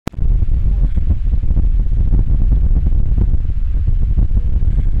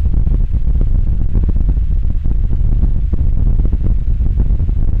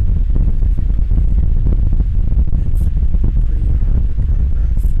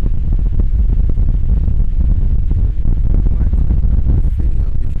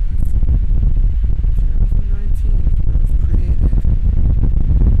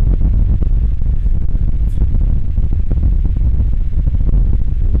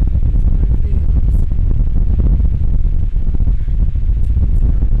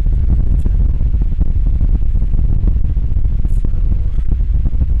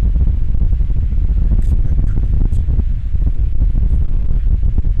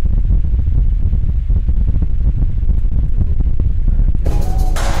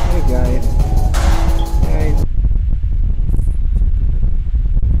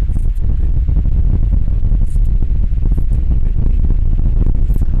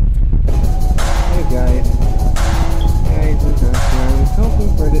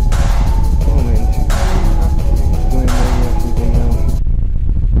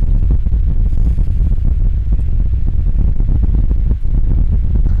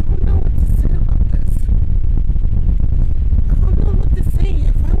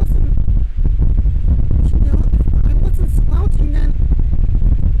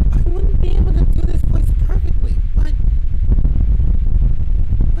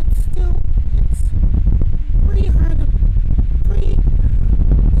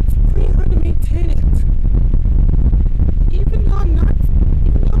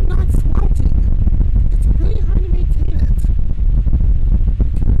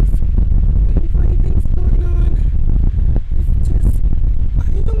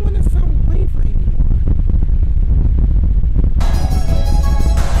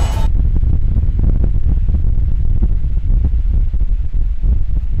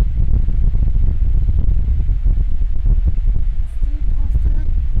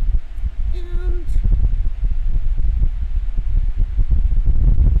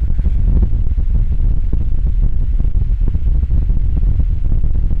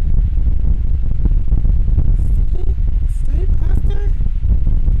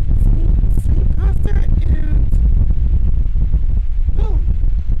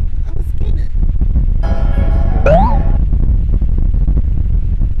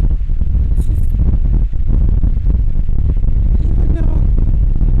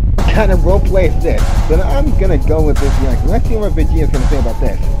kind of roleplay is this? Then I'm gonna go with this next. Let's see what Vegeta's gonna say about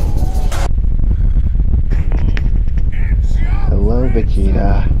this. Hello,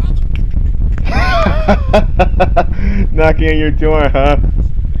 Vegeta. Knocking on your door, huh?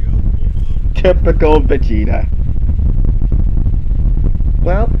 Typical Vegeta.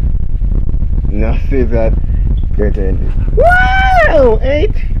 Well, now see that. Your turn. Wow!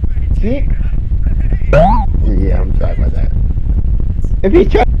 8! See? Yeah, I'm sorry about that. If he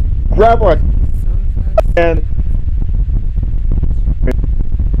tries to grab our and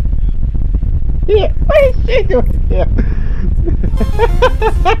yeah, what is she doing here?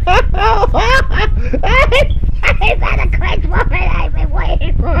 Is that a cringe moment I've been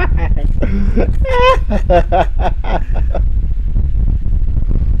waiting for?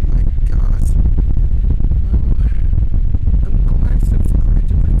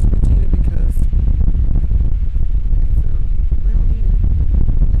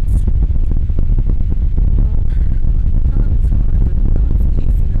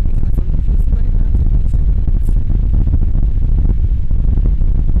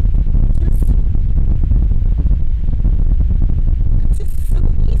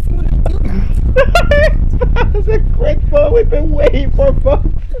 That's a quick phone we've been waiting for, folks.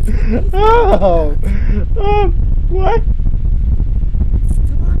 Oh, what?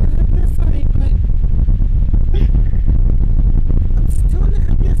 Still on the happier side, but I'm still on the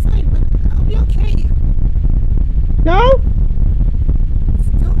happier side, but I'll be okay. No?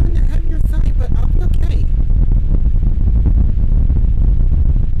 Still on the happier side, but I'll be okay.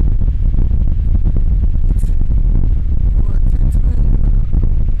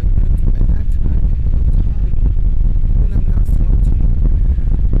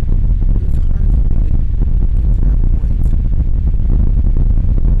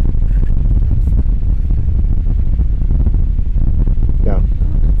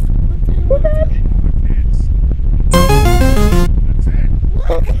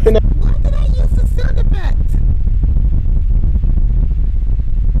 Why did I use the sound effect?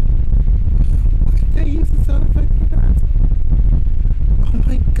 Why did I use the sound effect for that? Oh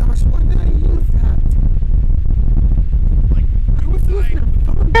my gosh, why did I use that? I was using a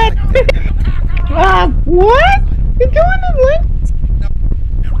phone back then. What? You're doing it, Link?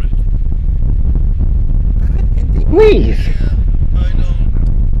 Please.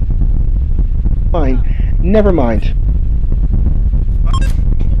 Fine. Never mind.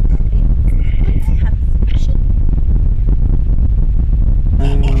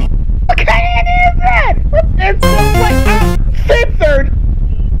 What kind of idea is that? It's like censored.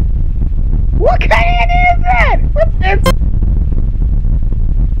 What kind of idea is that?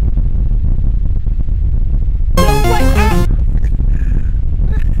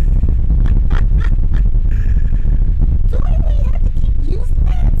 Do I really have to keep using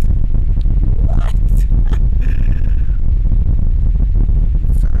that? What?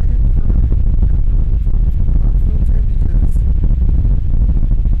 Sorry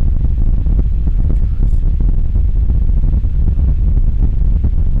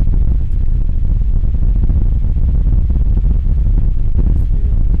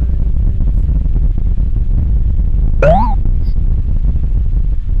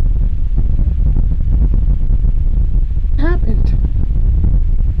Happened.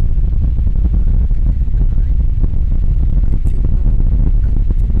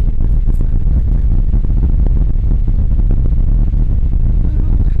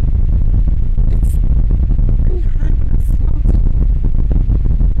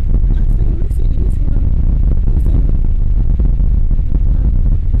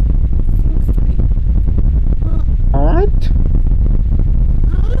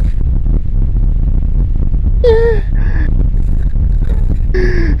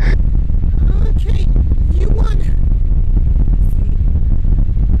 What? Okay, you won.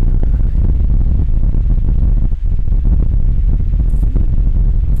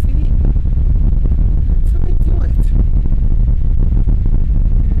 See? That's how I do it.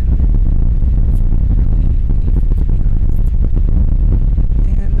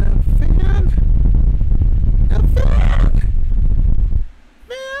 And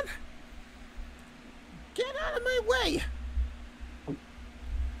fan, get out of my way.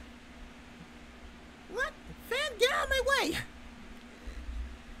 What? Fan, get out of my way!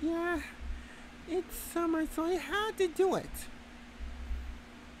 Yeah, it's summer, so I had to do it.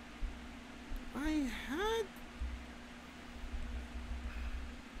 I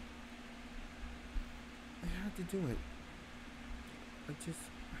had to do it. I just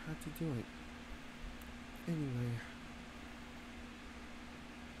had to do it. Anyway.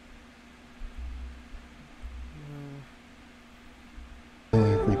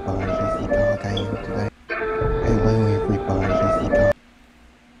 Everybody. today. Hello everybody, this is Tom.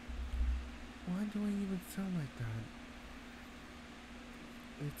 Why do I even sound like that?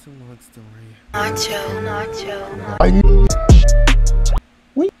 It's a long story. Nacho.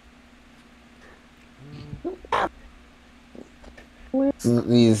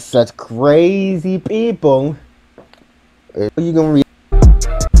 These such crazy people. You gonna read?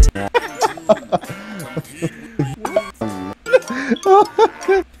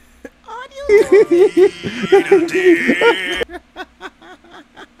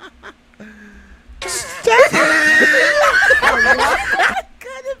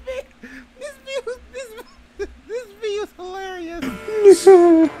 This video's hilarious.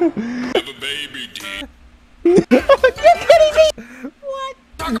 Have a baby, D. What?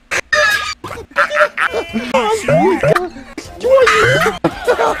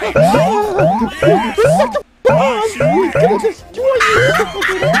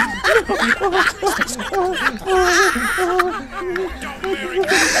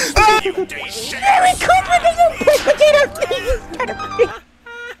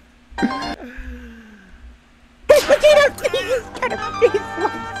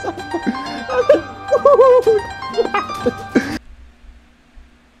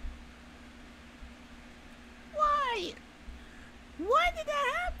 Why? Why did that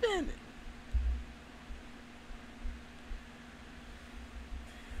happen?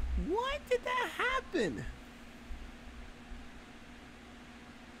 Why did that happen?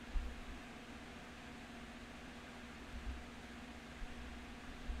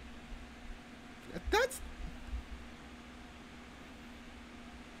 That's...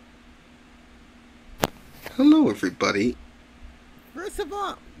 Hello everybody. First of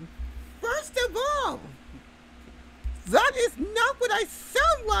all, that is not what I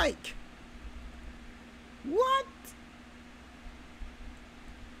sound like. What?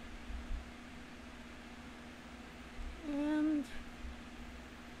 And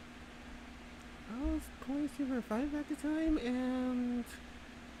I was playing Super 5 at the time, and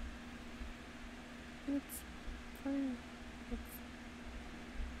it's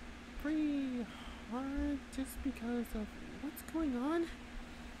pretty hard just because of what's going on.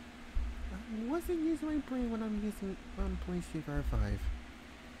 I wasn't using my brain when I'm playing Super 5.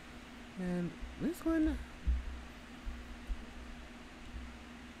 And this one,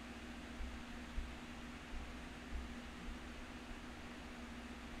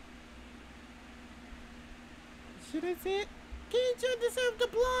 should I say it? KDJR deserved the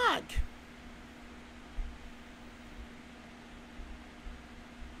block!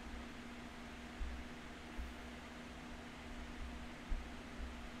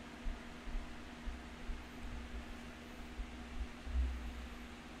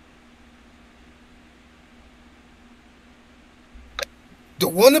 The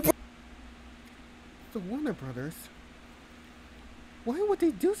Warner Brothers? Why would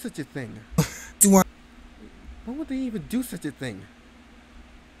they do such a thing? Why would they even do such a thing?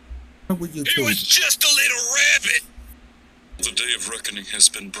 It was just a little rabbit. The day of reckoning has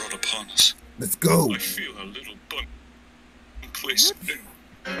been brought upon us. Let's go. I feel a little bump.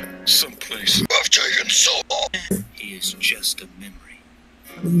 Someplace. I've taken so long. He is just a memory.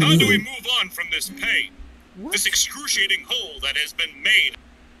 How do we move on from this pain? What? This excruciating hole that has been made.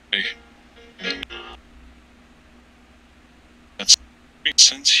 That's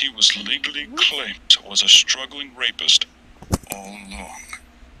since he was legally claimed was a struggling rapist all along.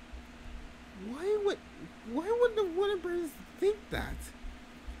 Why would the Warner Brothers think that?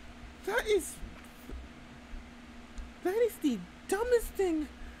 That is the dumbest thing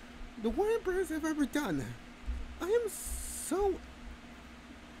the Warner Brothers have ever done. I am so...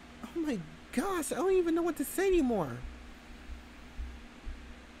 Oh my gosh, I don't even know what to say anymore.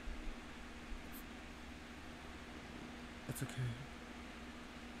 It's okay.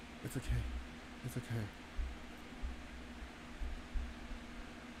 It's okay. It's okay.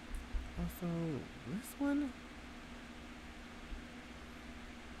 Also, this one...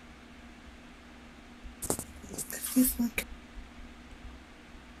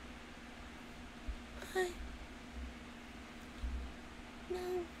 No.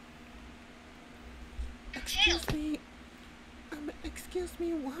 Excuse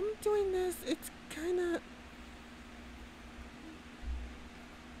me, while I'm doing this, it's kinda...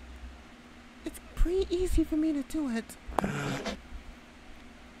 It's pretty easy for me to do it.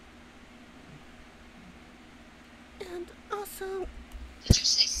 And also,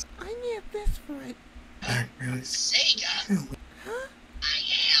 I need this for it. Sega. Huh? I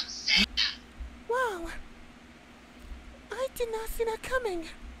am Sega. Wow. I did not see that coming.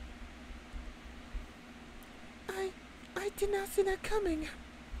 I did not see that coming.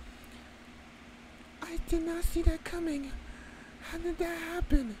 I did not see that coming. How did that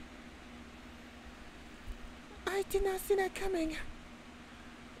happen? I did not see that coming.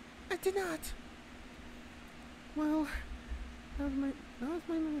 I did not. Well, that was my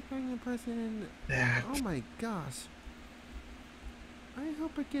motherfucking impression, and oh my gosh. I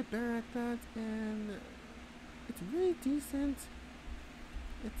hope I get better at that, and it's really decent.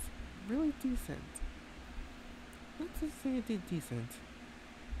 It's really decent. Let's just say it did decent.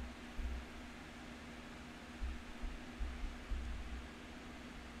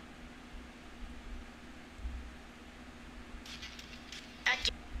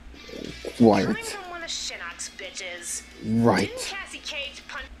 Right. I'm from one of Shinnok's bitches. Right. Didn't Cassie Cage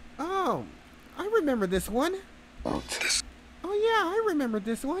punch? Oh, I remember this one. Oh, Oh yeah, I remember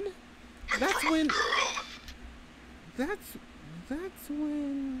this one. That's when. That's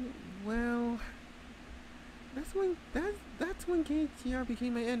when. Well. That's when KDJR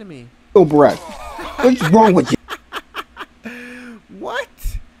became my enemy. oh, Brett. What's wrong with you? What?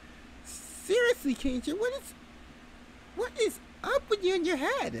 Seriously, KDJR, what is up with you in your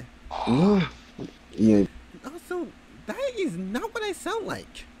head? Yeah. Also, that is not what I sound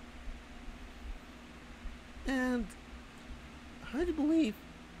like. And hard to believe.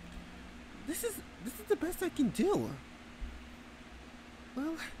 This is the best I can do.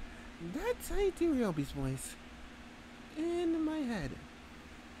 Well, that's how you do Ryobi's voice. In my head.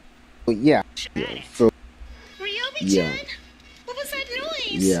 Oh, yeah. Yeah. So, Ryobi-chan? yeah. What was that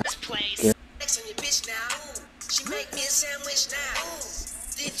noise? Yeah. This place. Yeah. Next on your bitch now. She make me a sandwich now.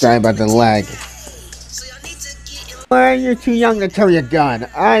 Sorry about the lag. So y'all need to get in. Why are you too young to carry a gun?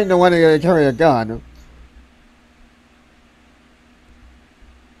 I'm the one to carry a gun.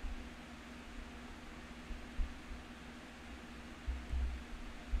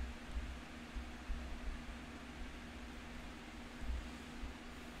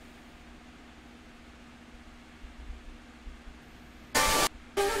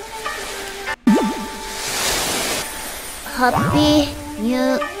 Happy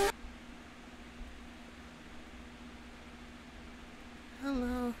New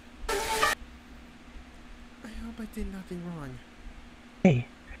Hello. I hope I did nothing wrong. Hey.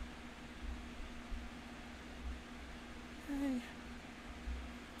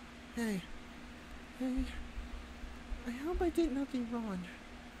 Hey. I hope I did nothing wrong.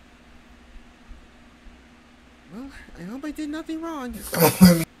 Well, I hope I did nothing wrong.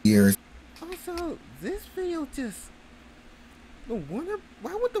 Years. Also, this video just...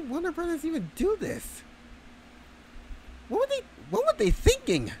 Why would the Warner Brothers even do this? What were they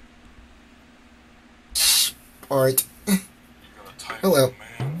thinking? Alright. Hello.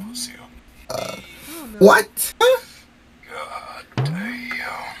 What? God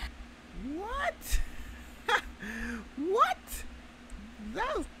damn. What? What?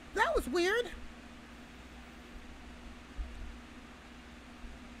 That was weird.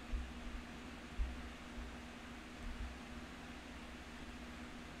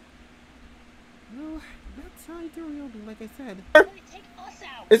 Well, that's how I do Ryobi, like I said.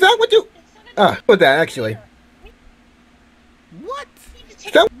 Is that what you... with that, actually. What?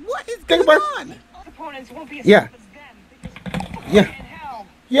 So, What is think going about- on? Yeah. Yeah.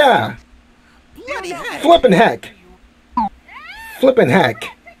 Yeah. Bloody heck! Flippin' heck. Flippin' heck.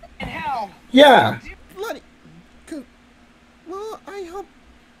 Yeah. Bloody. Well, I hope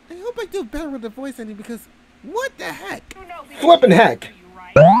I do better with the voice ending because what the heck? Flippin' heck.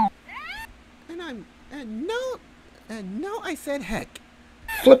 And no, I said heck.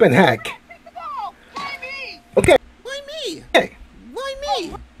 Flippin' heck. Okay. Why me? Hey. Why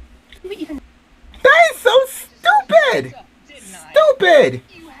me? That is so stupid. Stupid.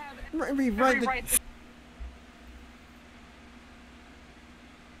 Rewrite the.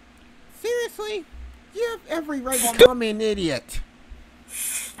 Seriously? You have every right to call me an idiot.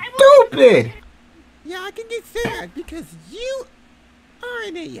 Stupid. Yeah, I can get sad because you are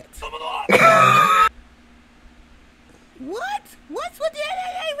an idiot. What? What's with the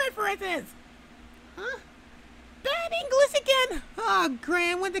AA references? Huh? Bad English again? Oh,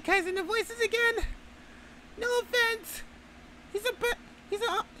 Graham with the Kaiser voices again? No offense. He's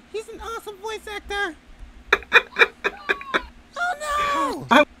an awesome voice actor. Oh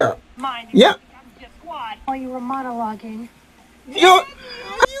no! Yeah. while you were monologuing. You're...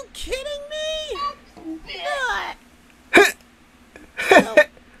 Are you kidding me? I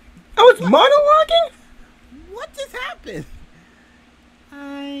was monologuing? What just happened?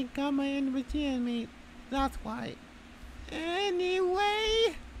 I got my energy in me. That's why.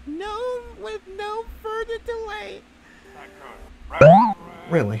 Anyway, with no further delay.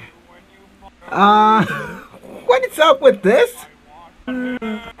 Really? What is up with this?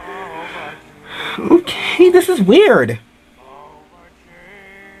 Okay, this is weird.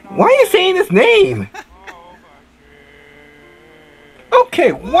 Why are you saying his name?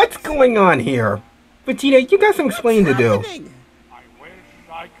 Okay, what's going on here? Vegeta, you got some explaining to do. What's happening? I wish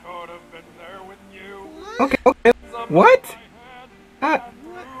I could have been there with you. Okay, okay. What?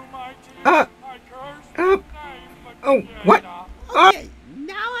 Oh, what? Okay,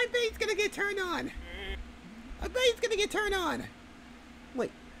 now I bet he's gonna get turned on. I bet he's gonna get turned on.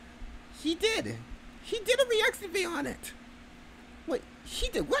 Wait, he did. He did a reaction video on it. Wait, he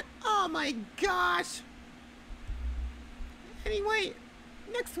did what? Oh my gosh. Anyway,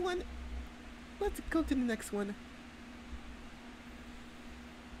 next one. Let's go to the next one.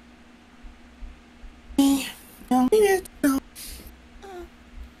 There's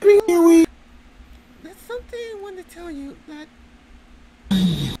something I want to tell you that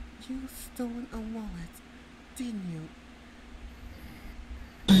you stole a wallet, didn't you?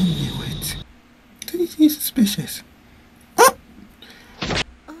 I knew it. Didn't he suspicious? I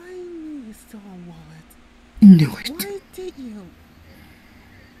knew you stole a wallet. Knew it. Why did you?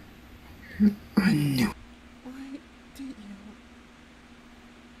 I knew. Why did you?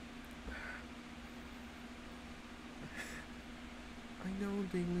 I know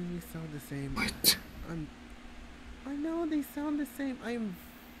they really sound the same. What? I know they sound the same. I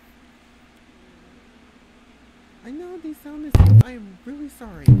know they sound the same. I am really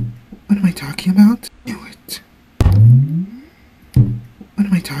sorry. What am I talking about? Knew it. What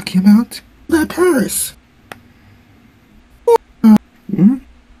am I talking about? That purse. Hmm?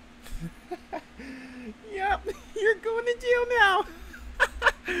 Yep, you're going to jail now.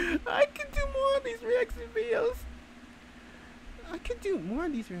 I can do more of these reaction videos. I can do more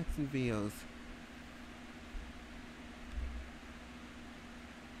of these reaction videos.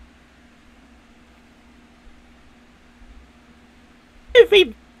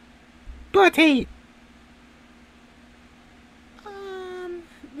 Everybody.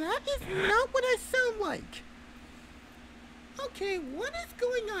 That is not what I sound like. Okay, what is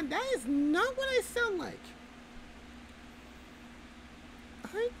going on? That is not what I sound like.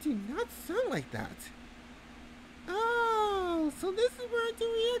 I do not sound like that. Oh, so this is where I do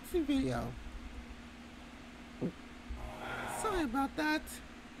reaction video. Sorry about that.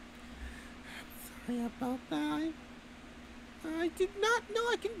 Sorry about that. I did not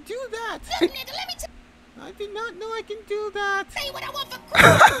know I can do that. Look, nigga, let me I did not know I can do that. tell you what I want for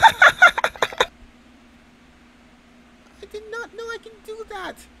Christmas. I did not know I can do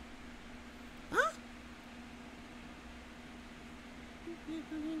that. Huh?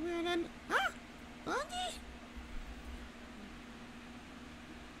 Huh? Sanji?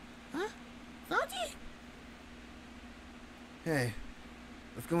 Huh? Sanji? Hey,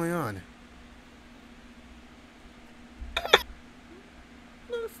 what's going on?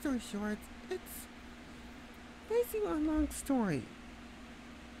 Long story short, it's basically a long story.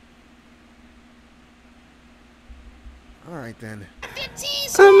 Alright then. 15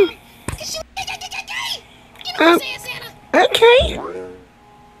 songs. Cause you know what I'm saying, Santa? Okay.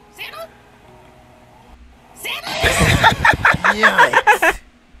 Santa? Santa? Yikes!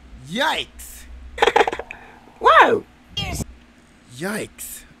 Yikes! Whoa.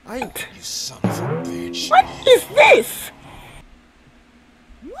 Yikes! You son of a bitch. What is this?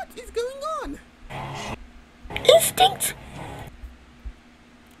 What is going on? Instinct?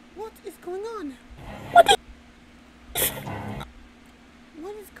 What is going on? What is...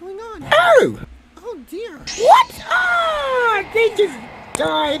 What is going on? Oh! Oh dear! What? Ah! They just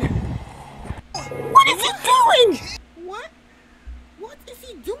died. What is he doing? What? What is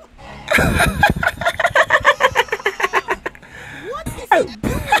he doing? What is he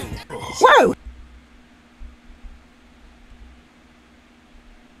doing? Whoa!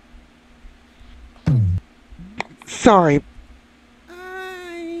 Sorry.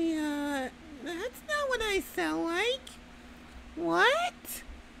 That's not what I sound like. What?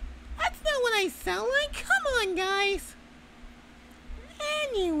 That's not what I sound like. Come on, guys.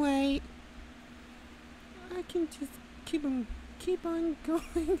 Anyway, I can just keep on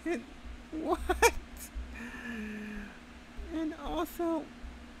going and what? And also,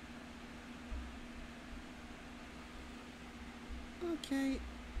 okay,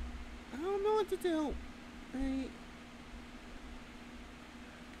 I don't know what to do.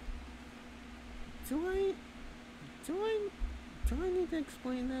 Do I need to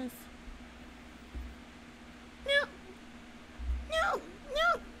explain this? No! No!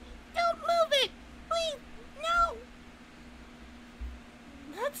 No! Don't move it! Please! No!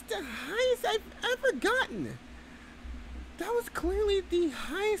 That's the highest I've ever gotten! That was clearly the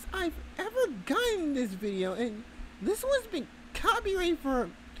highest I've ever gotten in this video, and this one's been copyrighted for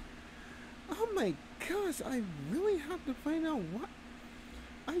Oh my gosh, I really have to find out what...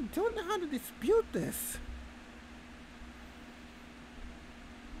 I don't know how to dispute this.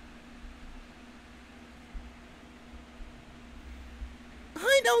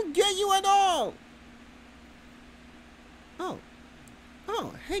 I don't get you at all!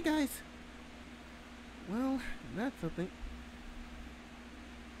 Oh, hey guys. Well, that's something.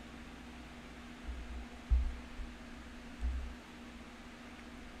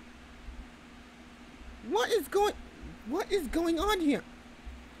 What is going on here?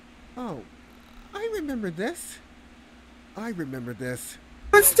 Oh, I remember this.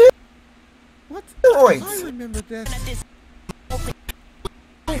 What's this? What? Steroids. I remember this.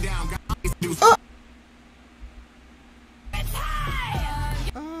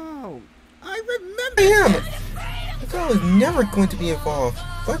 Oh, I remember. Damn! I thought I was never going to be involved,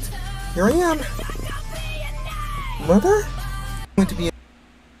 but here I am. Mother? Going to be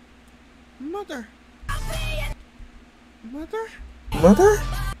Mother.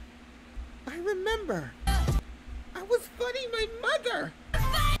 I remember. I was fighting my mother.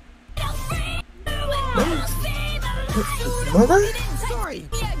 Mother? Sorry.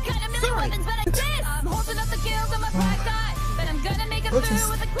 What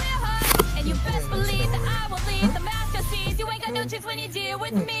is... And you best believe that I will leave the master sees. You ain't got no chance when you deal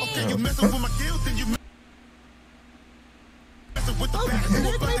with me. You messing with my guilt and you messing with the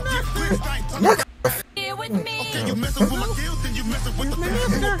past. Deal with me. You messing with my guilt and you messing with the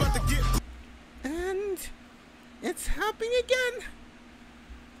past. You about to get... And it's happening again.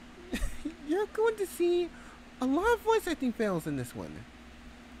 You're going to see a lot of voice acting fails in this one.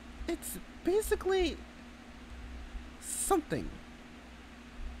 It's basically something.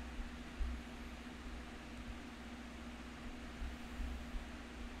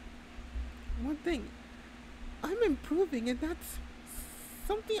 One thing, I'm improving, and that's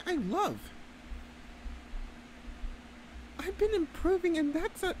something I love. I've been improving, and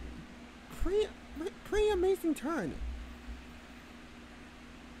that's a pretty amazing turn.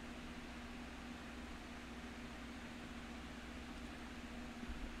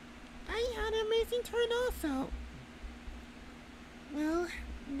 I had an amazing turn also. Well,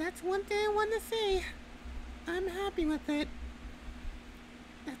 that's one thing I want to say. I'm happy with it.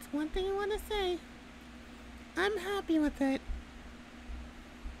 That's one thing I want to say. I'm happy with it.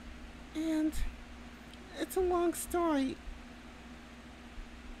 And it's a long story.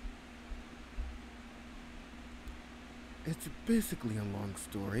 It's basically a long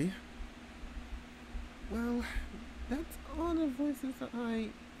story. Well, that's all the voices that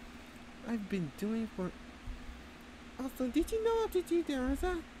I've been doing for... Also, did you know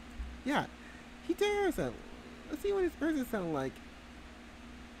KDJR? Yeah, KDJR. Let's see what his verses sound like.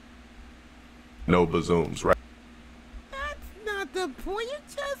 No bazooms, right? That's not the point. You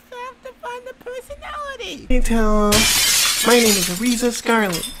just have to find the personality. Hey, Tom. My name is Ariza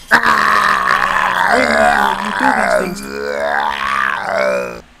Scarlet. I know you do these things.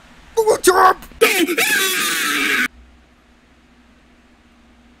 What's up?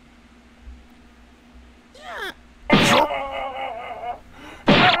 Yeah.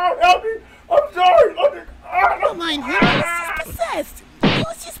 Help me! I'm sorry! Don't mind him. He's just possessed. He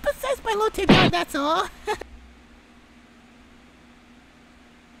was just possessed by Lotte God, that's all.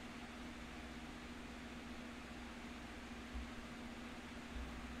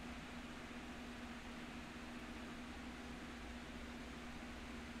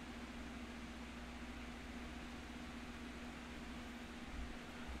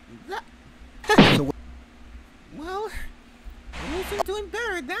 Well, at least I'm doing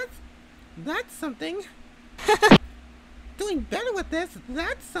better. That's something. Doing better with this,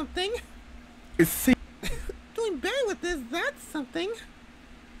 that's something. Doing better with this, that's something.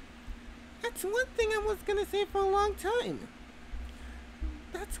 That's one thing I was gonna say for a long time.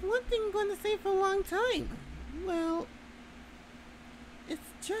 That's one thing I'm gonna say for a long time. Well,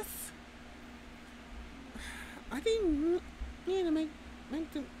 it's just... I didn't mean to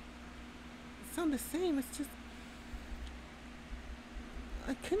make them sound the same. It's just...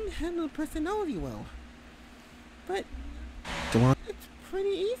 I couldn't handle the personality well. But... it's pretty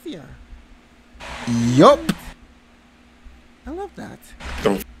easier. Yup. I love that.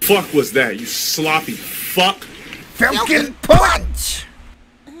 The fuck was that, you sloppy fuck? Falcon Punch!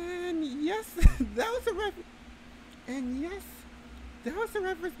 And yes, that was a reference. And yes, that was a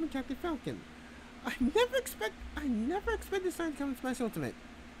reference from Captain Falcon. I never expected this sign to come in Smash Ultimate.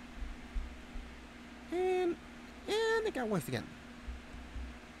 And it got worse again.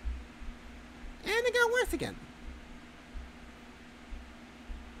 And it got worse again.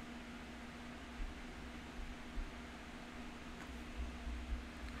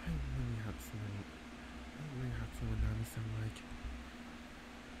 I really have to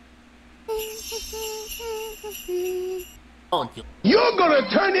You're gonna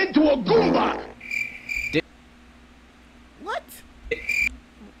turn into a Goomba! What?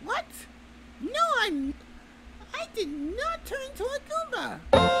 What? No, I did not turn into a Goomba!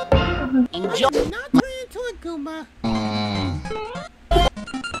 I did not turn into a Goomba!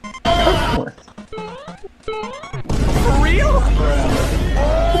 For real?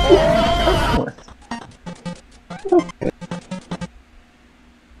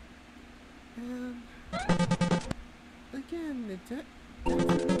 Again,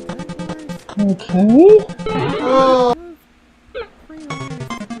 Okay.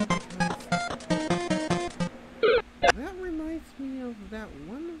 That reminds me of that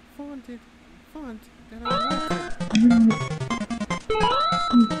one font that I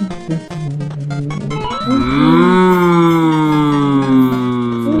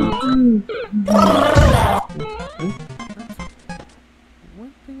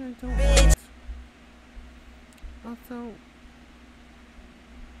one thing I don't want.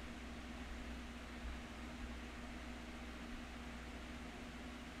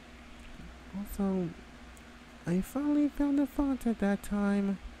 Also, I finally found a font at that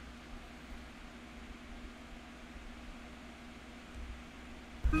time.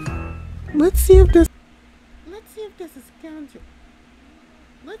 Let's see if this is scoundrel.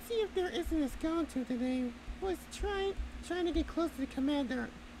 Let's see if there isn't a scoundrel today who is trying to get close to the commander.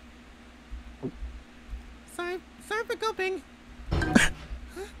 Sorry for gulping.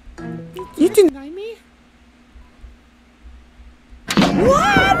 You deny me?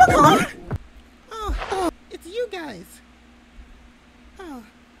 What? Oh, it's you guys. Oh,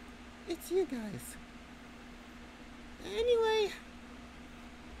 it's you guys. Anyway,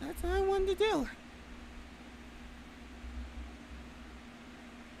 that's all I wanted to do.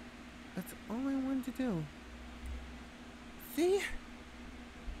 That's all I wanted to do. See?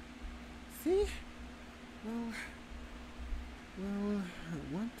 Well,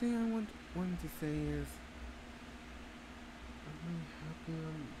 one thing I wanted to say is I'm really happy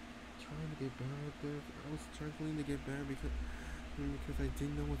I'm trying to get better at this. I was struggling to get better because I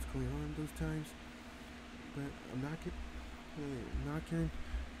didn't know what's going on those times. But I'm not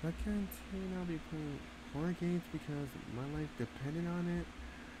guaranteeing I'll be playing horror games because my life depended on it.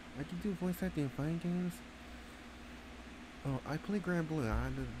 I can do voice acting in fighting games. Oh, I played Grand Blue.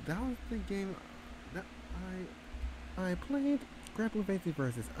 That was the game that I played. Grand Blue Basic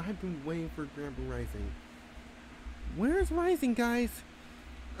Versus. I've been waiting for Grand Blue Rising. Where's Rising, guys?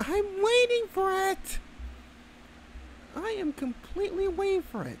 I'm waiting for it! I am completely waiting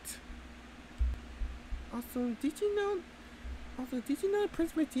for it. Also, did you know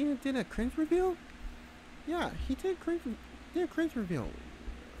Prince Martina did a Cringe review? Yeah, he did a Cringe review.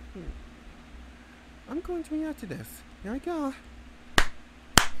 I'm going to react to this. Here I go.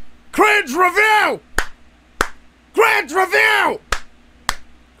 Cringe review! Cringe review!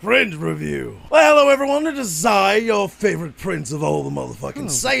 Cringe review. Well, hello everyone, it is Zai, your favorite prince of all the motherfucking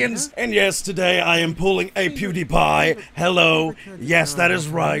Saiyans. And yes, today I am pulling a PewDiePie. Hello, yes, that is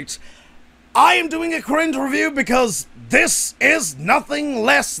right. I am doing a cringe review because this is nothing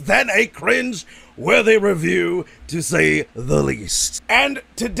less than a cringe-worthy review, to say the least. And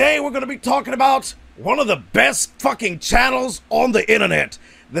today we're going to be talking about one of the best fucking channels on the internet.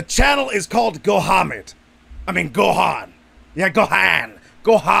 The channel is called Gohammed. I mean Gohan. Yeah, Gohan.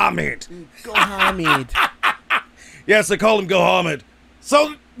 Gohammed. Gohammed. Yes, they call him Gohammed.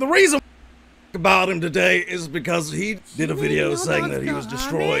 So the reason about him today is because he did a video saying that he was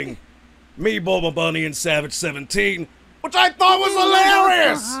destroying me, Boba Bunny, and Savage 17, which I thought was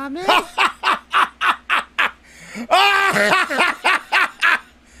hilarious.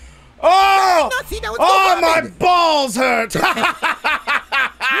 Oh, my balls hurt.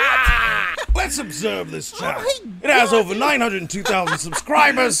 Let's observe this channel. It has over 902,000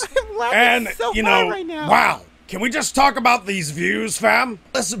 subscribers, and, you know, wow. Can we just talk about these views, fam?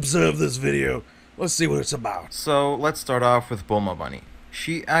 Let's observe this video. Let's see what it's about. So, let's start off with Bulma Bunny.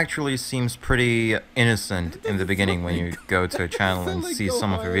 She actually seems pretty innocent in the beginning when you go to her channel and see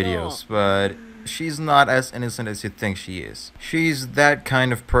some of her videos, but she's not as innocent as you think she is. She's that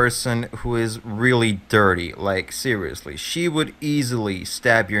kind of person who is really dirty, like seriously. She would easily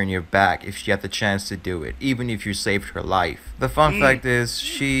stab you in your back if she had the chance to do it, even if you saved her life. The fun fact is,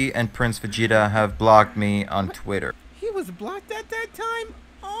 she and Prince Vegeta have blocked me on Twitter. He was blocked at that time?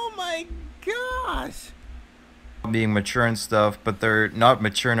 Oh my gosh! being mature and stuff, but they're not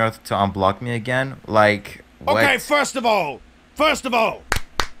mature enough to unblock me again. Like, what? Okay, first of all, you're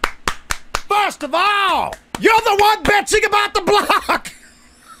the one bitching about the block.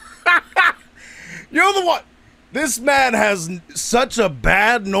 You're the one. This man has such a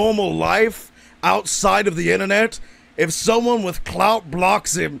bad normal life outside of the internet. If someone with clout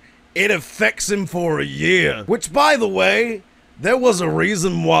blocks him, it affects him for a year. Which, by the way, there was a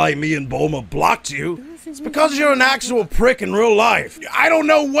reason why me and Bulma blocked you. It's because you're an actual prick in real life. I don't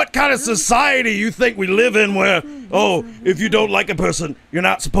know what kind of society you think we live in where, oh, if you don't like a person, you're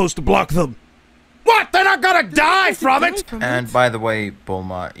not supposed to block them. What? They're not gonna die from it! And by the way,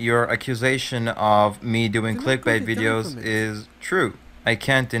 Bulma, your accusation of me doing clickbait videos is true. I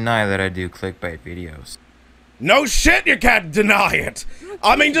can't deny that I do clickbait videos. No shit, you can't deny it.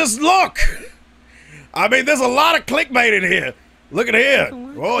 I mean, just look. I mean, there's a lot of clickbait in here. Look at here.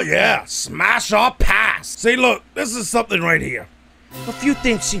 Oh yeah, smash or pass. See, look, this is something right here. A few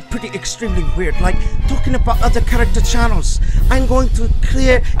things seem pretty extremely weird, like talking about other character channels. I'm going to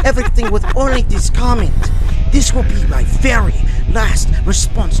clear everything with only this comment. This will be my very last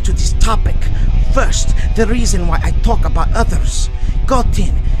response to this topic. First, the reason why I talk about others.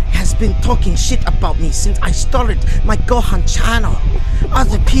 Goten has been talking shit about me since I started my Gohan channel.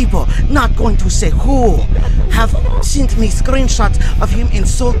 Other people, not going to say who, have sent me screenshots of him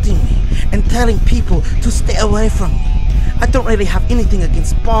insulting me and telling people to stay away from me. I don't really have anything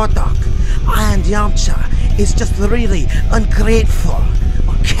against Bardock and Yamcha. It's just really ungrateful.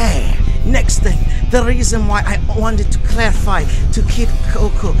 Okay, next thing, the reason why I wanted to clarify to Kid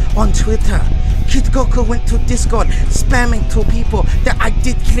Goku on Twitter. Kid Goku went to Discord spamming to people that I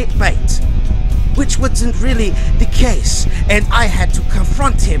did clickbait, which wasn't really the case, and I had to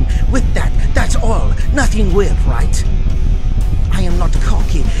confront him with that. That's all. Nothing weird, right? I am not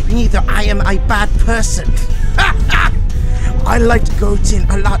cocky, neither I am a bad person. I liked Goten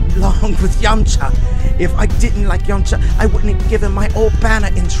a lot along with Yamcha. If I didn't like Yamcha, I wouldn't have given my old banner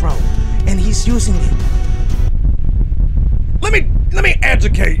intro, and he's using it. Let me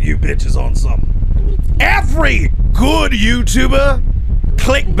educate you bitches on something. Every good YouTuber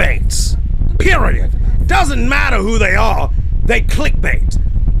clickbaits. Period. Doesn't matter who they are, they clickbait.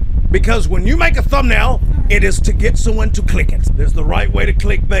 Because when you make a thumbnail, it is to get someone to click it. There's the right way to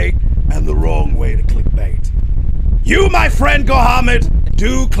clickbait and the wrong way to clickbait. You, my friend Gohammed,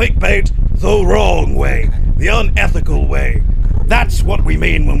 do clickbait the wrong way, the unethical way. That's what we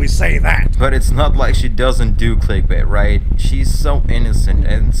mean when we say that. But it's not like she doesn't do clickbait, right? She's so innocent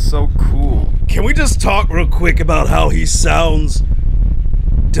and so cool. Can we just talk real quick about how he sounds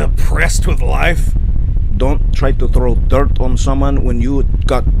depressed with life? Don't try to throw dirt on someone when you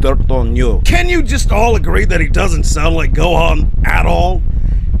got dirt on you. Can you just all agree that he doesn't sound like Gohan at all?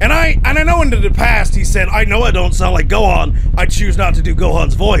 And I know in the past he said, I know I don't sound like Gohan, I choose not to do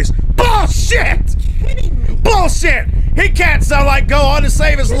Gohan's voice. Bullshit! Bullshit! He can't sound like Gohan to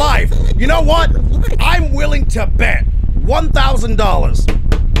save his life. You know what? I'm willing to bet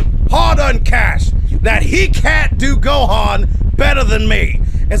 $1,000, hard-earned cash, that he can't do Gohan better than me.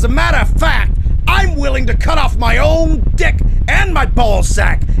 As a matter of fact, I'm willing to cut off my own dick and my ball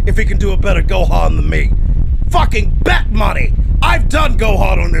sack if he can do a better Gohan than me. Fucking bet money! I've done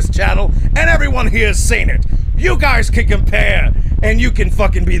Gohan on this channel, and everyone here has seen it. You guys can compare, and you can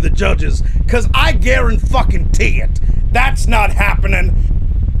fucking be the judges, cause I guarantee it. That's not happening.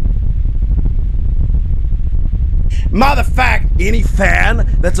 Matter of fact, any fan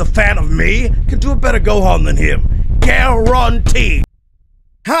that's a fan of me can do a better Gohan than him. Guaranteed.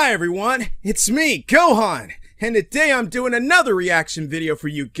 Hi everyone, it's me, Gohan, and today I'm doing another reaction video for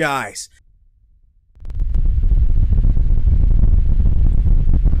you guys.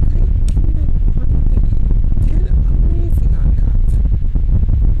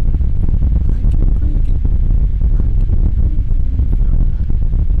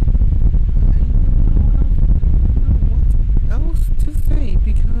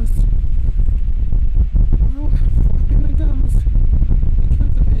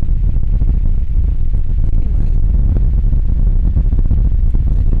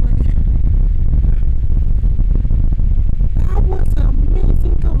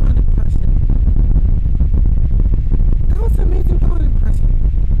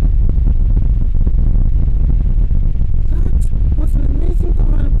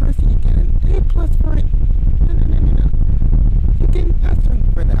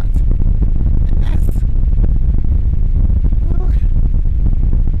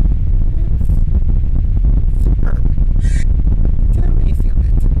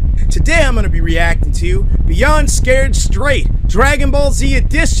 Today I'm going to be reacting to Beyond Scared Straight, Dragon Ball Z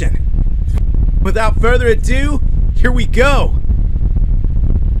Edition. Without further ado, here we go.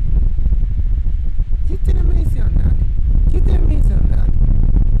 You did amazing on that. You did amazing on that.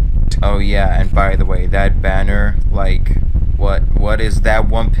 Oh yeah, and by the way, that banner, like, what is that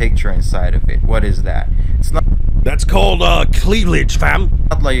one picture inside of it? What is that? It's not... That's called cleavage, fam.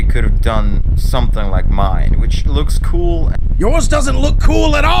 Not like you could have done something like mine, which looks cool. Yours doesn't look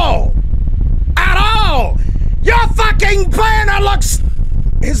cool at all. At all! Your fucking banner looks...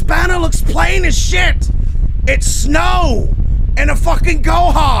 His banner looks plain as shit. It's snow and a fucking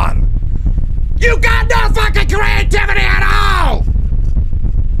Gohan. You got no fucking creativity at all!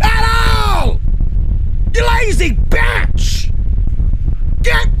 At all! You lazy bitch!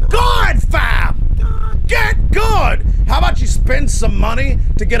 Get good, fam! Get good! How about you spend some money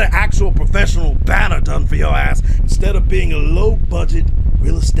to get an actual professional banner done for your ass instead of being a low-budget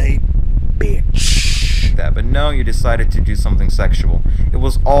real estate bitch? That, but no, you decided to do something sexual. It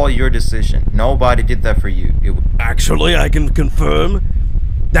was all your decision. Nobody did that for you. Actually, I can confirm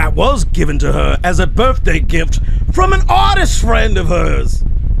that was given to her as a birthday gift from an artist friend of hers.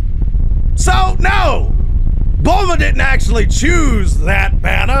 So, no! Bulma didn't actually choose that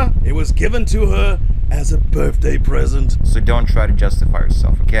banner. It was given to her as a birthday present. So don't try to justify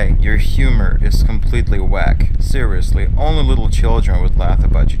yourself, okay? Your humor is completely whack. Seriously, only little children would laugh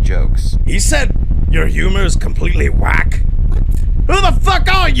about your jokes. He said your humor is completely whack? Who the fuck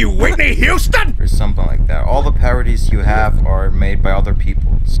are you, Whitney Houston? Or something like that. All the parodies you have are made by other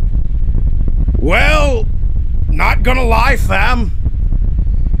people. Well, not gonna lie, fam.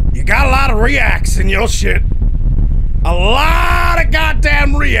 You got a lot of reacts in your shit. A lot of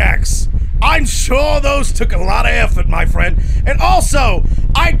goddamn reacts. I'm sure those took a lot of effort, my friend. And also,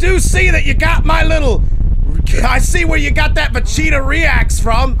 I do see that you got my little... I see where you got that Vegeta reacts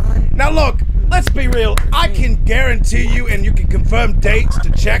from. Now look, let's be real. I can guarantee you, and you can confirm dates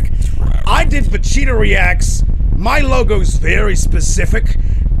to check. I did Vegeta reacts. My logo's very specific.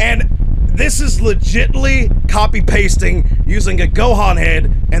 And this is legitly copy-pasting using a Gohan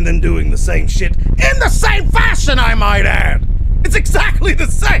head and then doing the same shit in the same fashion, I might add. It's exactly the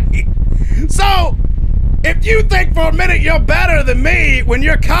same. So, if you think for a minute you're better than me when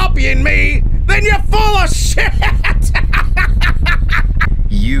you're copying me, then you're full of shit.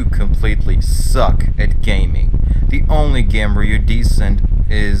 You completely suck at gaming. The only game where you're decent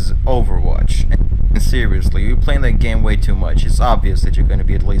is Overwatch. And seriously, you're playing that game way too much. It's obvious that you're going to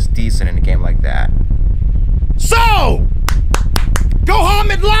be at least decent in a game like that. So,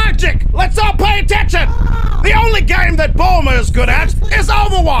 Gohammed logic! Let's all pay attention! The only game that Bulma is good at is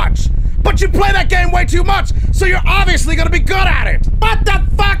Overwatch! But you play that game way too much, so you're obviously gonna be good at it! What the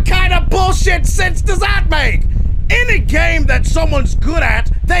fuck kind of bullshit sense does that make? Any game that someone's good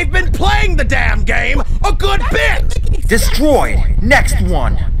at, they've been playing the damn game a good bit! Destroyed! Next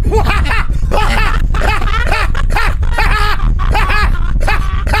one!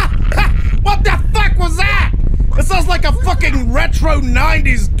 What the fuck was that? It sounds like a fucking retro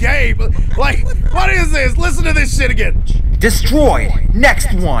 90s game. Like, what is this? Listen to this shit again. Destroyed!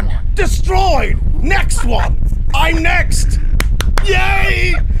 Next one! Destroyed! Next one! I'm next!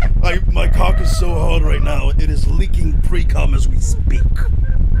 Yay! My cock is so hard right now, it is leaking pre-cum as we speak.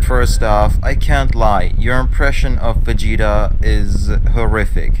 First off, I can't lie. Your impression of Vegeta is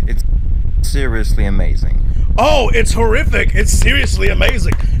horrific. It's seriously amazing. Oh, it's horrific. It's seriously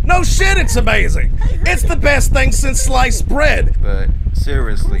amazing. No shit, it's amazing. It's the best thing since sliced bread. But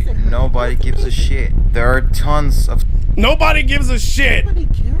seriously, nobody gives a shit. There are tons of... Nobody gives a shit.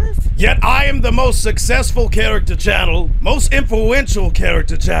 Yet I am the most successful character channel, most influential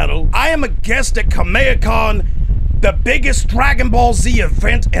character channel. I am a guest at KamehamehaCon, the biggest Dragon Ball Z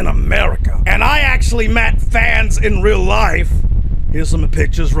event in America. And I actually met fans in real life. Here's some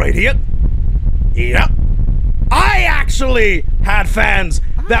pictures right here. Yep. I actually had fans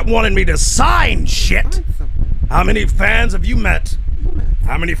that wanted me to sign shit. How many fans have you met?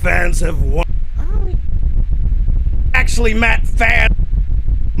 How many fans have won? Actually met fans.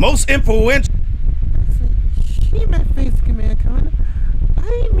 Most influential. She met face KamehamehaCon. I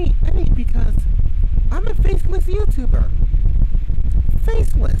didn't meet any because I'm a faceless YouTuber.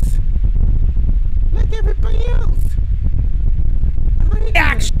 Faceless. Like everybody else.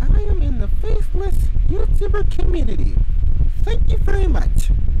 I am in the faceless YouTuber community. Thank you very much.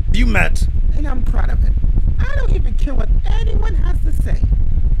 You met. And I'm proud of it. I don't even care what anyone has to say.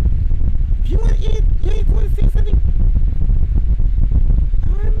 If you want to eat, you want to say something?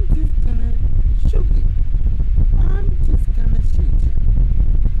 I'm just gonna shoot you. I'm just gonna shoot you.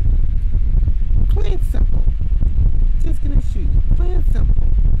 Plain simple. Just gonna shoot you. Plain simple.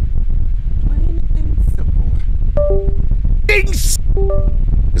 Plain and simple.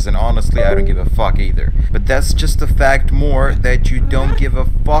 And honestly, I don't give a fuck either. But that's just the fact more that you don't give a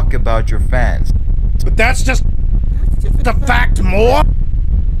fuck about your fans. But that's just the fact more?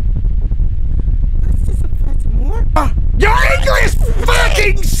 That's just a fact more? Your English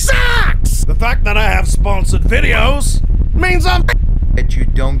fucking sucks! The fact that I have sponsored videos means that you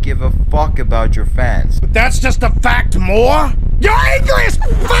don't give a fuck about your fans. But that's just a fact more. Your English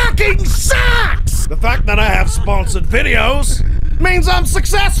fucking sucks! The fact that I have sponsored videos means I'm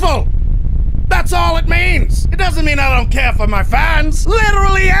successful. That's all it means. It doesn't mean I don't care for my fans.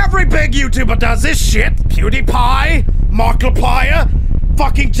 Literally every big YouTuber does this shit. PewDiePie, Markiplier,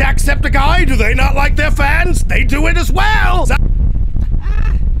 fucking Jacksepticeye. Do they not like their fans? They do it as well.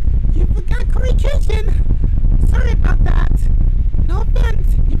 You forgot Corey Kitchen. Sorry about that. No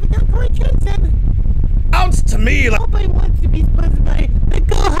offense. You forgot Corey Kitchen. Sounds to me like nobody wants to be sponsored by the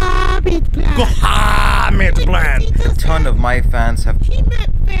Gohammed plan. Gohammed plan. A ton of my fans have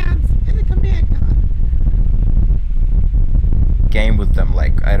fans in the command game with them,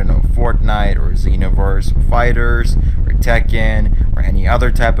 like, I don't know, Fortnite or Xenoverse or Fighters or Tekken or any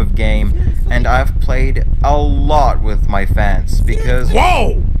other type of game. And I've played a lot with my fans because...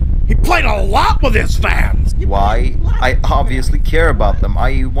 Whoa! He played a lot with his fans! Why? I obviously care about them.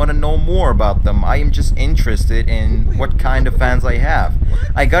 I want to know more about them. I am just interested in what kind of fans I have.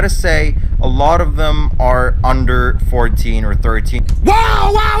 I gotta say, a lot of them are under 14 or 13.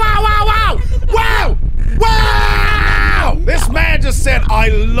 Wow! Wow! Wow! Wow! Wow! Wow! Wow! This man just said, I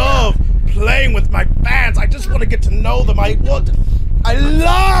love playing with my fans. I just want to get to know them. I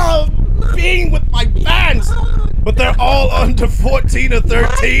love being with my fans. But they're all under 14 or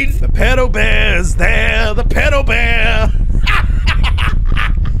 13. The pedo bear is there. The pedo bear.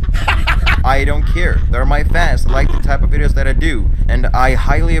 I don't care. They're my fans. They like the type of videos that I do. And I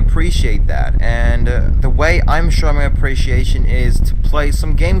highly appreciate that. And the way I'm showing my appreciation is to play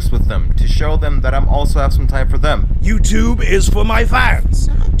some games with them. To show them that I'm also have some time for them. YouTube is for my fans.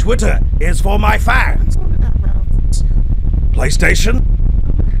 Twitter is for my fans. PlayStation.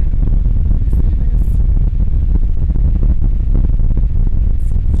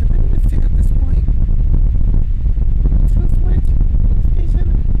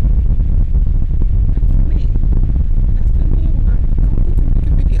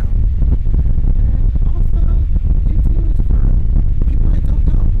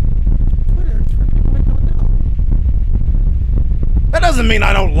 Doesn't mean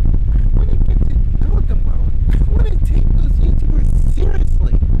I don't. I want to get to know them well. I want to take those YouTubers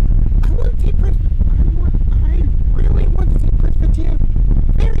seriously. I want to take I really want to take Perspective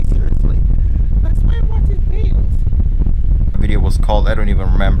very seriously. That's why I watch his videos. The video was called I don't even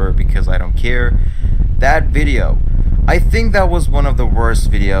remember because I don't care. That video, I think that was one of the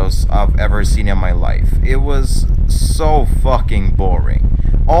worst videos I've ever seen in my life. It was so fucking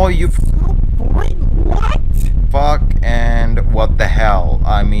boring. All you so boring? What? Fuck and what the hell.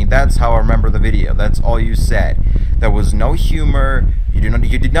 I mean, that's how I remember the video. That's all you said. There was no humor.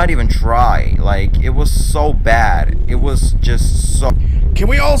 You did not even try. Like, it was so bad. It was just so... Can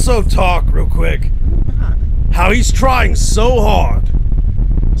we also talk real quick? How he's trying so hard.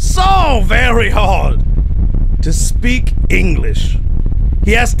 So very hard. To speak English.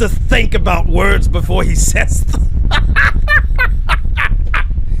 He has to think about words before he says them.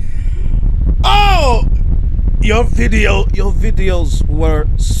 Oh! Your videos were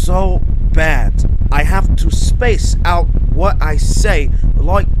so bad. I have to space out what I say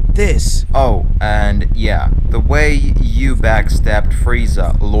like this. Oh, and yeah, the way you backstabbed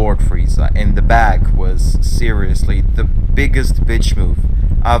Frieza, Lord Frieza, in the back was seriously the biggest bitch move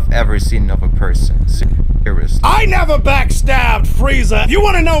I've ever seen of a person. Seriously. I never backstabbed Frieza. If you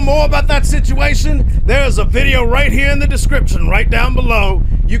want to know more about that situation, there's a video right here in the description, right down below.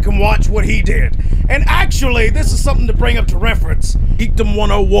 You can watch what he did. And actually, this is something to bring up to reference. Geekdom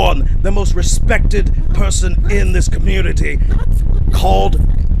 101, the most respected person in this community, called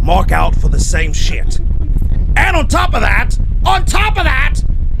Mark out for the same shit. And on top of that,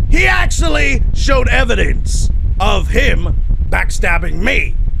 he actually showed evidence of him backstabbing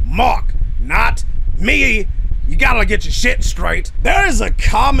me, Mark, not me. You gotta get your shit straight. There is a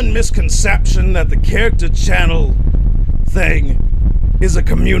common misconception that the character channel thing is a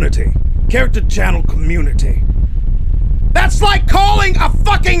community. Character channel community. That's like calling a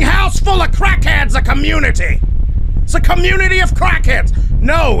fucking house full of crackheads a community. It's a community of crackheads.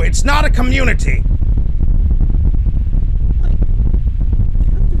 No, it's not a community.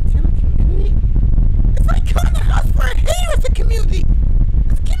 It's like calling a house full of haters a community.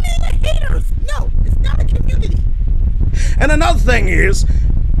 It's a community of haters. No, it's not a community. And another thing is,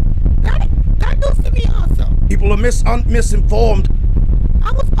 that goes to me also. People are misinformed.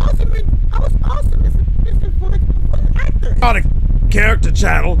 I was also misinformed. I was an actor. character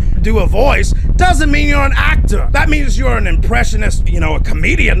channel, do a voice, doesn't mean you're an actor. That means you're an impressionist, you know, a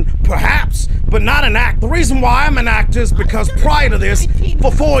comedian, perhaps, but not an actor. The reason why I'm an actor is because prior to this,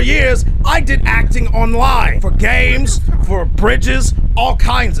 for 4 years, I did acting online. For games, for bridges, all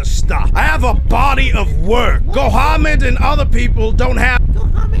kinds of stuff. I have a body of work. Gohammed and other people don't have...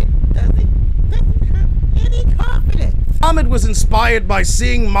 Gohammed doesn't have any confidence. Gohammed was inspired by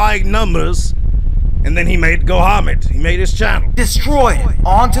seeing my numbers, and then he made Gohammed. He made his channel. Destroyed it.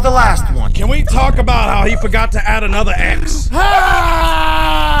 On to the last one. Can we talk about how he forgot to add another X?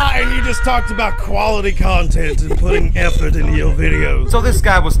 And you just talked about quality content and putting effort into your videos. So this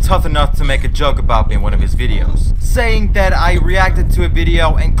guy was tough enough to make a joke about me in one of his videos, saying that I reacted to a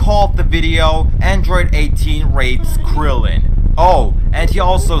video and called the video Android 18 rapes Krillin. Oh, and he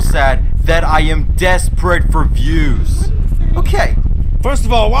also said that I am desperate for views. Okay. First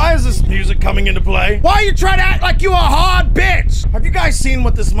of all, why is this music coming into play? Why are you trying to act like you a hard bitch? Have you guys seen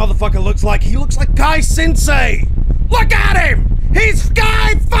what this motherfucker looks like? He looks like Guy Sensei. Look at him! He's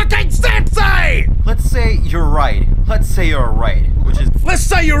Guy fucking Sensei! Let's say you're right. Let's say you're right. Which is... Let's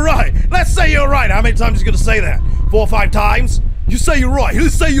say you're right. Let's say you're right. How many times are you gonna say that? 4 or 5 times? You say you're right.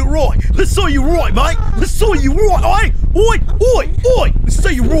 Let's say you're right. Let's say you're right, mate. Let's say you're right. Oi! Oi! Oi! Let's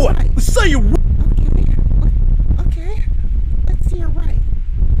say you're right. Let's say you're right. Okay. Let's see you're right.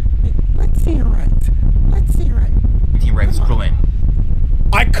 Let's see you're right. Let's see you're right. 18 rapes Krillin.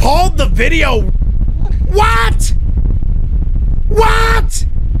 I called the video... What? What?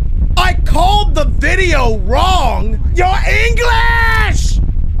 I called the video wrong? You're English!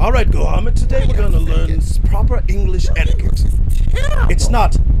 Alright, Gohammed, today we're gonna learn proper English etiquette. It's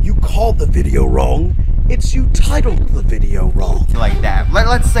not, you called the video wrong, it's you titled the video wrong. Like that.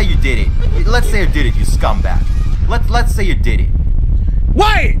 Let's say you did it. Let's say you did it, you scumbag. Let's say you did it.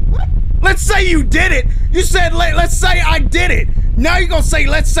 Wait! Let's say you did it! You said, let's say I did it! Now you're gonna say,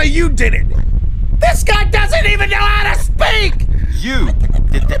 let's say you did it! This guy doesn't even know how to speak! You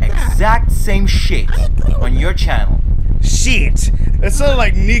did the exact same shit on your channel. Shit! That sounded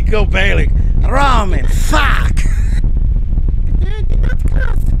like Nico Bellic. Ramen, fuck!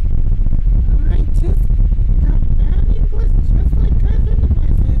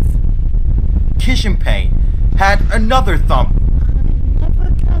 Kitchen Pain had another thumb.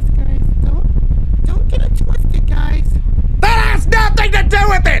 Don't get it twisted, guys. That has nothing to do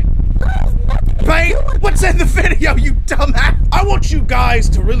with it! Babe, what's in the video, you dumbass? I want you guys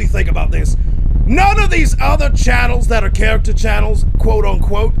to really think about this. None of these other channels that are character channels, quote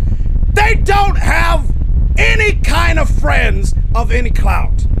unquote, they don't have any kind of friends of any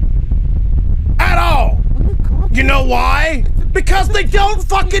clout. At all. You know why? Because they don't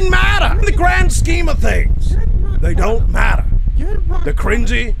fucking matter in the grand scheme of things. They don't matter. They're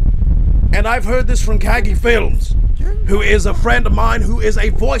cringy. And I've heard this from Kagi Films, who is a friend of mine who is a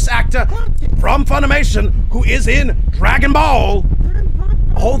voice actor from Funimation who is in Dragon Ball.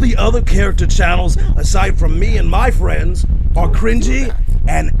 All the other character channels, aside from me and my friends, are cringy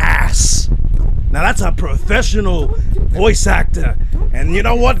and ass. Now that's a professional voice actor. And you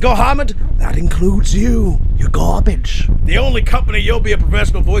know what, Gohammed? That includes you. You're garbage. The only company you'll be a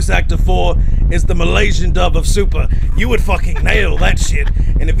professional voice actor for is the Malaysian dub of Super. You would fucking nail that shit.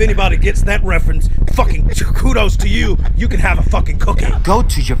 And if anybody gets that reference, fucking kudos to you. You can have a fucking cookie. Go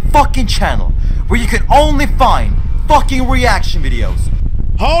to your fucking channel where you can only find fucking reaction videos.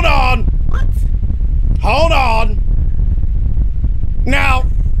 Hold on. What? Hold on. Now,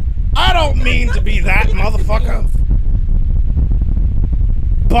 I don't mean to be that motherfucker.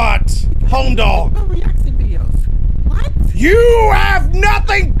 But, home dog. Reaction videos. What? You have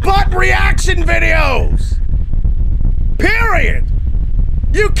nothing but reaction videos. Period.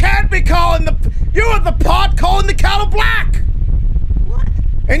 You can't be calling you're the pot calling the kettle black. What?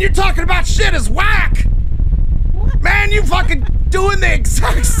 And you're talking about shit as whack. What? Man, you fucking doing the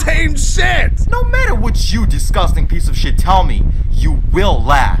exact same shit. No matter what you disgusting piece of shit tell me, you will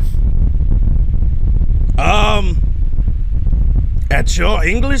laugh. At your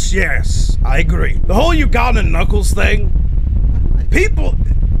English, yes, I agree. The whole Ugandan Knuckles thing,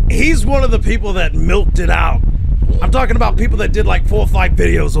 he's one of the people that milked it out. I'm talking about people that did like 4 or 5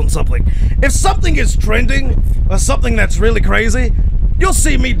 videos on something. If something is trending, or something that's really crazy, you'll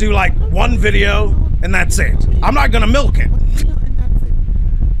see me do like 1 video, and that's it. I'm not gonna milk it.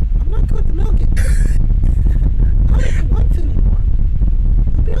 I'm not going to milk it. I don't want to anymore.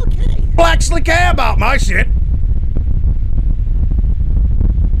 I'll be okay. People actually care about my shit.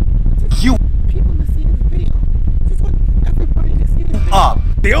 You people to see this video. Just want everybody to see this video. Up.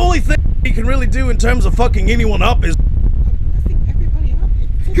 The only thing he can really do in terms of fucking anyone up is I think everybody up.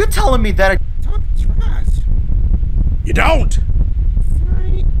 You're telling me that Talk trash. you don't.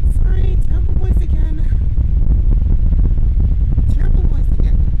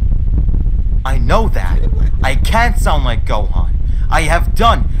 know that. I can't sound like Gohan. I have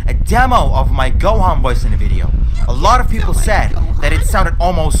done a demo of my Gohan voice in a video. A lot of people said that it sounded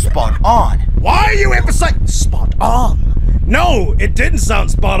almost spot on. Why are you emphasizing spot on? No, it didn't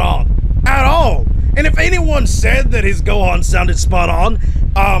sound spot on at all. And if anyone said that his Gohan sounded spot on,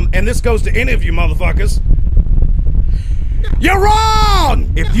 and this goes to any of you motherfuckers, you're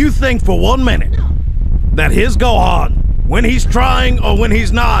wrong! If you think for 1 minute that his Gohan, when he's trying or when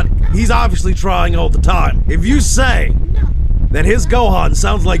he's not, he's obviously trying all the time. If you say that his Gohan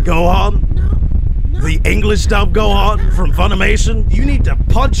sounds like Gohan, the English dub Gohan from Funimation, you need to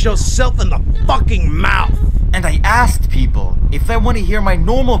punch yourself in the fucking mouth. And I asked people if they want to hear my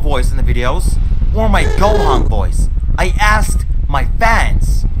normal voice in the videos or my Gohan voice. I asked my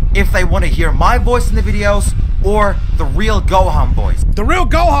fans if they want to hear my voice in the videos or the real Gohan voice. The real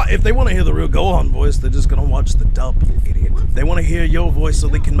Gohan, if they want to hear the real Gohan voice, they're just gonna watch the dub, you idiot. They want to hear your voice so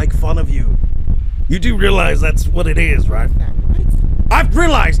they can make fun of you. You do realize that's what it is, right? I've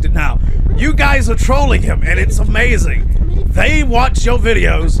realized it now. You guys are trolling him, and it's amazing. They watch your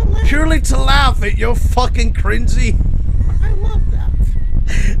videos purely to laugh at your fucking cringy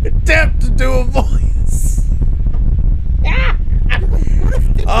attempt to do a voice.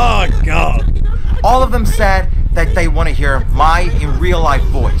 Oh, God. All of them said that they want to hear my in real life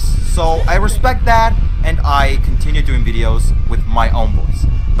voice. So I respect that, and I continue doing videos with my own voice.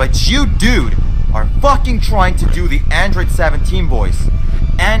 But you, dude, are fucking trying to do the Android 17 voice,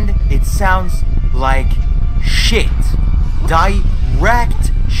 and it sounds like shit.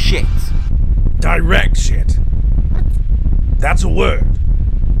 Direct shit. Direct shit. That's a word.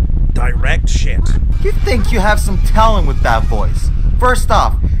 Direct shit. You think you have some talent with that voice. First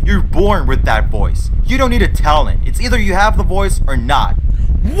off, you're born with that voice. You don't need a talent. It's either you have the voice or not.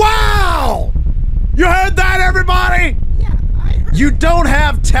 Wow! You heard that, everybody? Yeah, I heard. You don't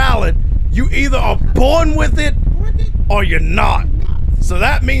have talent. You either are born with it or you're not. So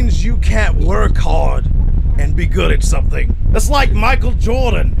that means you can't work hard and be good at something. That's like Michael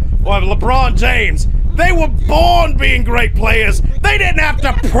Jordan or LeBron James. They were born being great players. They didn't have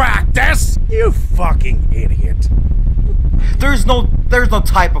to practice. You fucking idiot. There's no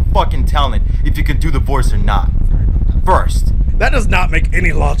type of fucking talent if you can do the voice or not. First. That does not make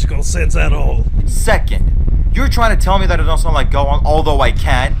any logical sense at all. Second, you're trying to tell me that I don't sound like Gohan, although I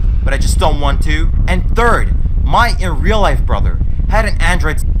can, but I just don't want to. And third, my in real life brother had an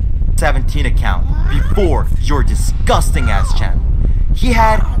Android 17 account before your disgusting ass channel. He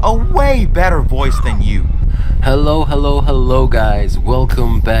had a way better voice than you. Hello guys,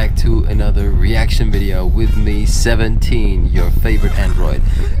 welcome back to another reaction video with me, 17, your favorite android.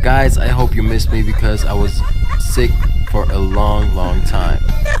 Guys, I hope you missed me because I was sick for a long time.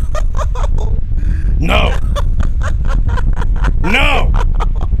 No! No!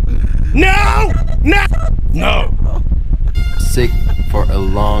 No! No! No! Sick for a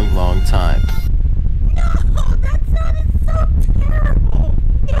long time. No, that sounded so terrible.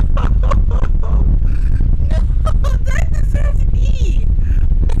 No, that deserves E.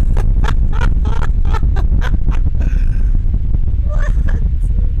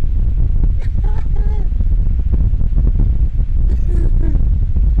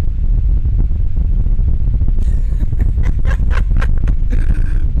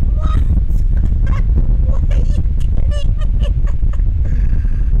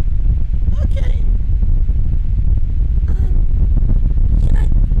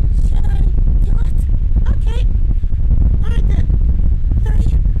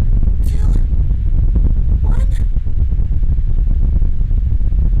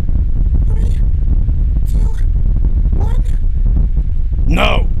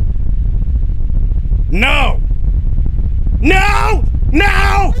 No! No! No!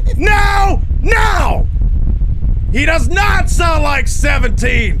 No! No! No! He does not sound like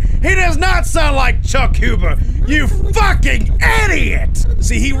 17! He does not sound like Chuck Huber! You fucking idiot!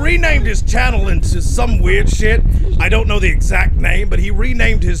 See, he renamed his channel into some weird shit. I don't know the exact name, but he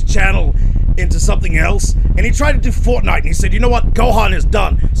renamed his channel into something else, and he tried to do Fortnite, and he said, you know what, Gohan is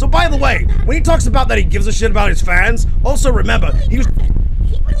done. So by the way, when he talks about that he gives a shit about his fans, also remember, he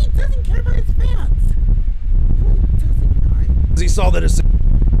really doesn't care about his fans. He saw that it's...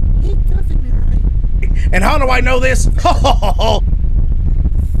 He doesn't, right? And how do I know this?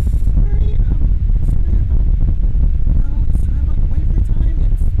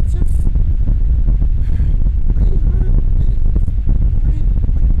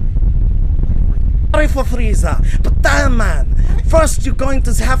 Sorry for Frieza, but damn man, first you're going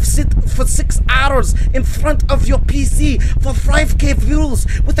to have sit for 6 hours in front of your PC for 5k views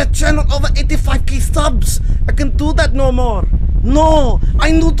with a channel over 85k subs. I can do that no more. No,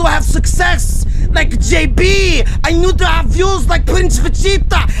 I need to have success. like JB. I need to have views like Prince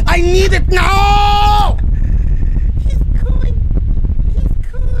Vegeta. I need it now. He's cool.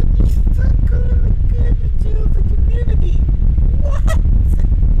 He's so cool and good to the community. What?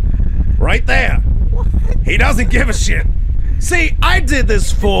 Right there. What? He doesn't give a shit. See, I did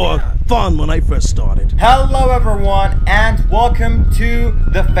this for fun when I first started. Hello everyone, and welcome to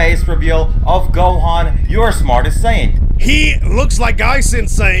the face reveal of Gohan, your smartest Saiyan. He looks like Guy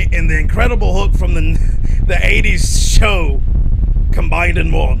Sensei in the Incredible Hulk from the 80s show, combined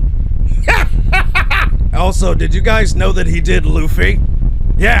in one. Also, did you guys know that he did Luffy?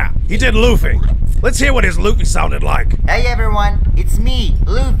 Yeah, he did Luffy. Let's hear what his Luffy sounded like. Hey everyone, it's me,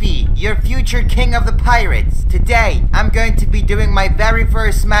 Luffy, your future king of the pirates. Today, I'm going to be doing my very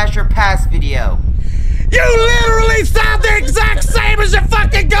first Smash or Pass video. You literally sound the exact same as your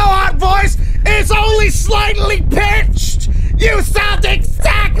fucking Gohan voice! It's only slightly pitched! You sound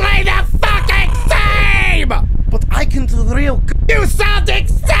exactly the fucking same! But I can do the real. You sound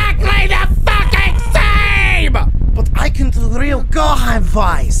exactly the fucking same! But I can do the real Gohan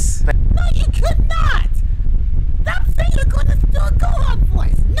voice. No, you could not! Stop saying you're gonna do a Gohan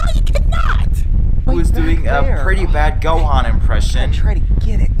voice! No, you cannot! Who is doing a pretty bad Gohan impression. Try to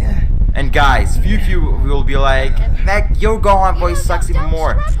get it. And guys, few of you will be like, that your Gohan voice sucks even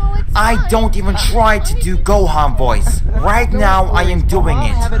more. I don't even try to do Gohan voice. Right now, I am doing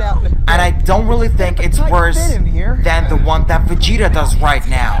it. And I don't really think it's worse than the one that Vegeta does right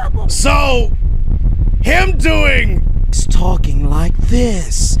now. So, him doing... He's talking like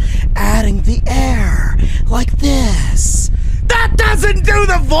this, adding the air like this. That doesn't do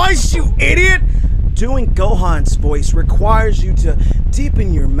the voice, you idiot! Doing Gohan's voice requires you to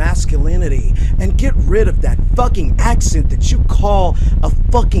deepen your masculinity and get rid of that fucking accent that you call a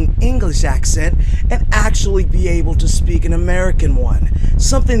fucking English accent and actually be able to speak an American one.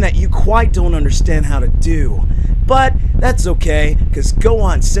 Something that you quite don't understand how to do. But that's okay, because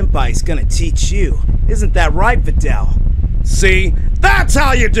Gohan Senpai is gonna teach you. Isn't that right, Videl? See, that's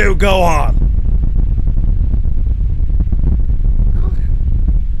how you do Gohan!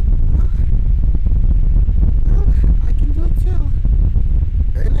 I can do it too.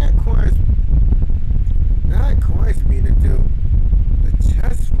 And that requires me to do the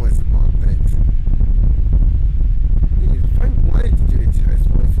chest voice of all things. If I wanted to do the chest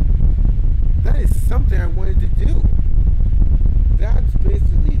voice, that is something I wanted to do. That's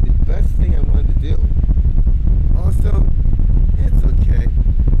basically the best thing I wanted to do. Also, it's okay.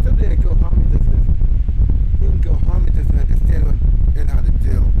 Something that Gohammed doesn't understand and how to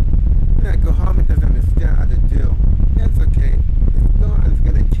do. That Gohammed doesn't understand how to do. That's okay. Gohan's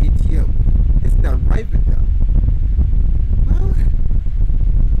gonna teach you. It's not right with them. Well,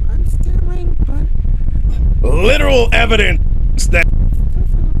 I'm staring, but Literal evidence that...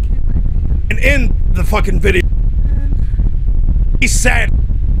 And in the fucking video, he said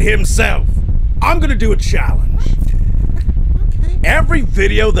himself, I'm gonna do a challenge. okay. Every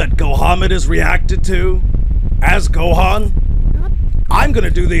video that Gohammed is reacted to as Gohan, I'm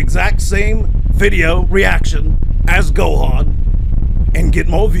gonna do the exact same video reaction as Gohan and get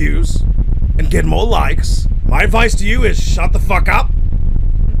more views and get more likes. My advice to you is shut the fuck up,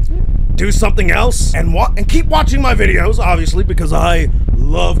 do something else, and keep watching my videos, obviously, because I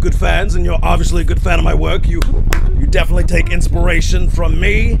love good fans, and you're obviously a good fan of my work. You definitely take inspiration from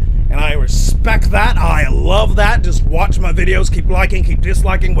me, and I respect that. I love that. Just watch my videos, keep liking, keep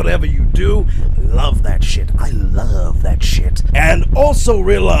disliking, whatever you do. I love that shit. I love that shit. And also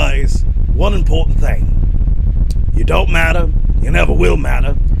realize one important thing. You don't matter. You never will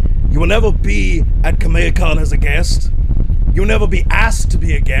matter. You will never be at Kamehacon as a guest. You'll never be asked to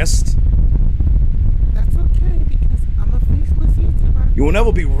be a guest. That's okay, because I'm a faceless YouTuber. You will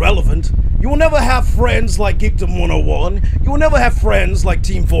never be relevant. You will never have friends like Geekdom 101. You will never have friends like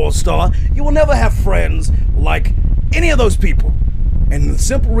Team 4-Star. You will never have friends like any of those people. And the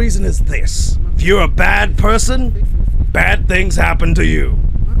simple reason is this. If you're a bad person, bad things happen to you.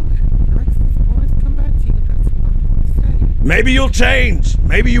 Maybe you'll change.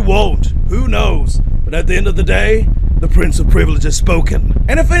 Maybe you won't. Who knows? But at the end of the day, the Prince of Privilege has spoken.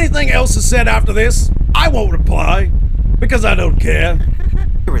 And if anything else is said after this, I won't reply. Because I don't care.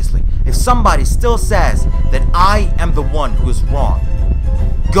 Seriously, if somebody still says that I am the one who is wrong,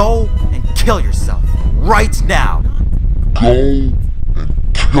 go and kill yourself right now. Go and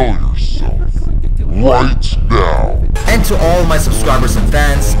kill yourself right now. And to all my subscribers and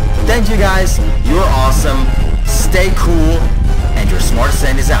fans, thank you guys. You're awesome. Stay cool. And your smartest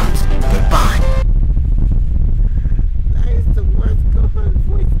end is out. Goodbye. That is the worst Gohan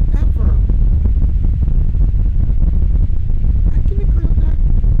voice ever. I can agree with that.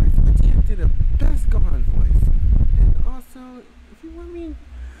 I thought you did a better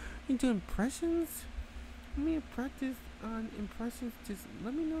impressions? Let me practice on impressions. Just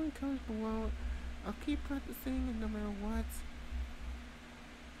let me know in the comments below. I'll keep practicing no matter what.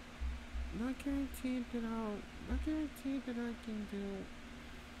 Not guaranteed that I can do.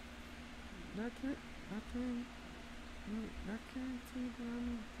 Not guaranteed that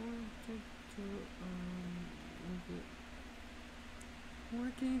I'm going to do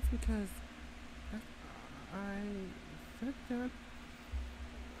more games because I said that.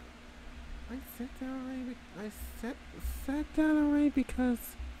 I said that already. I said that already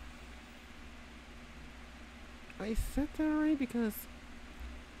because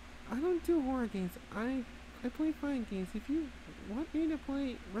I don't do horror games. I play fighting games. If you want me to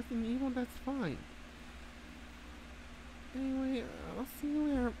play Resident Evil, that's fine. Anyway, I'll see you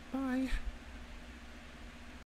later. Bye.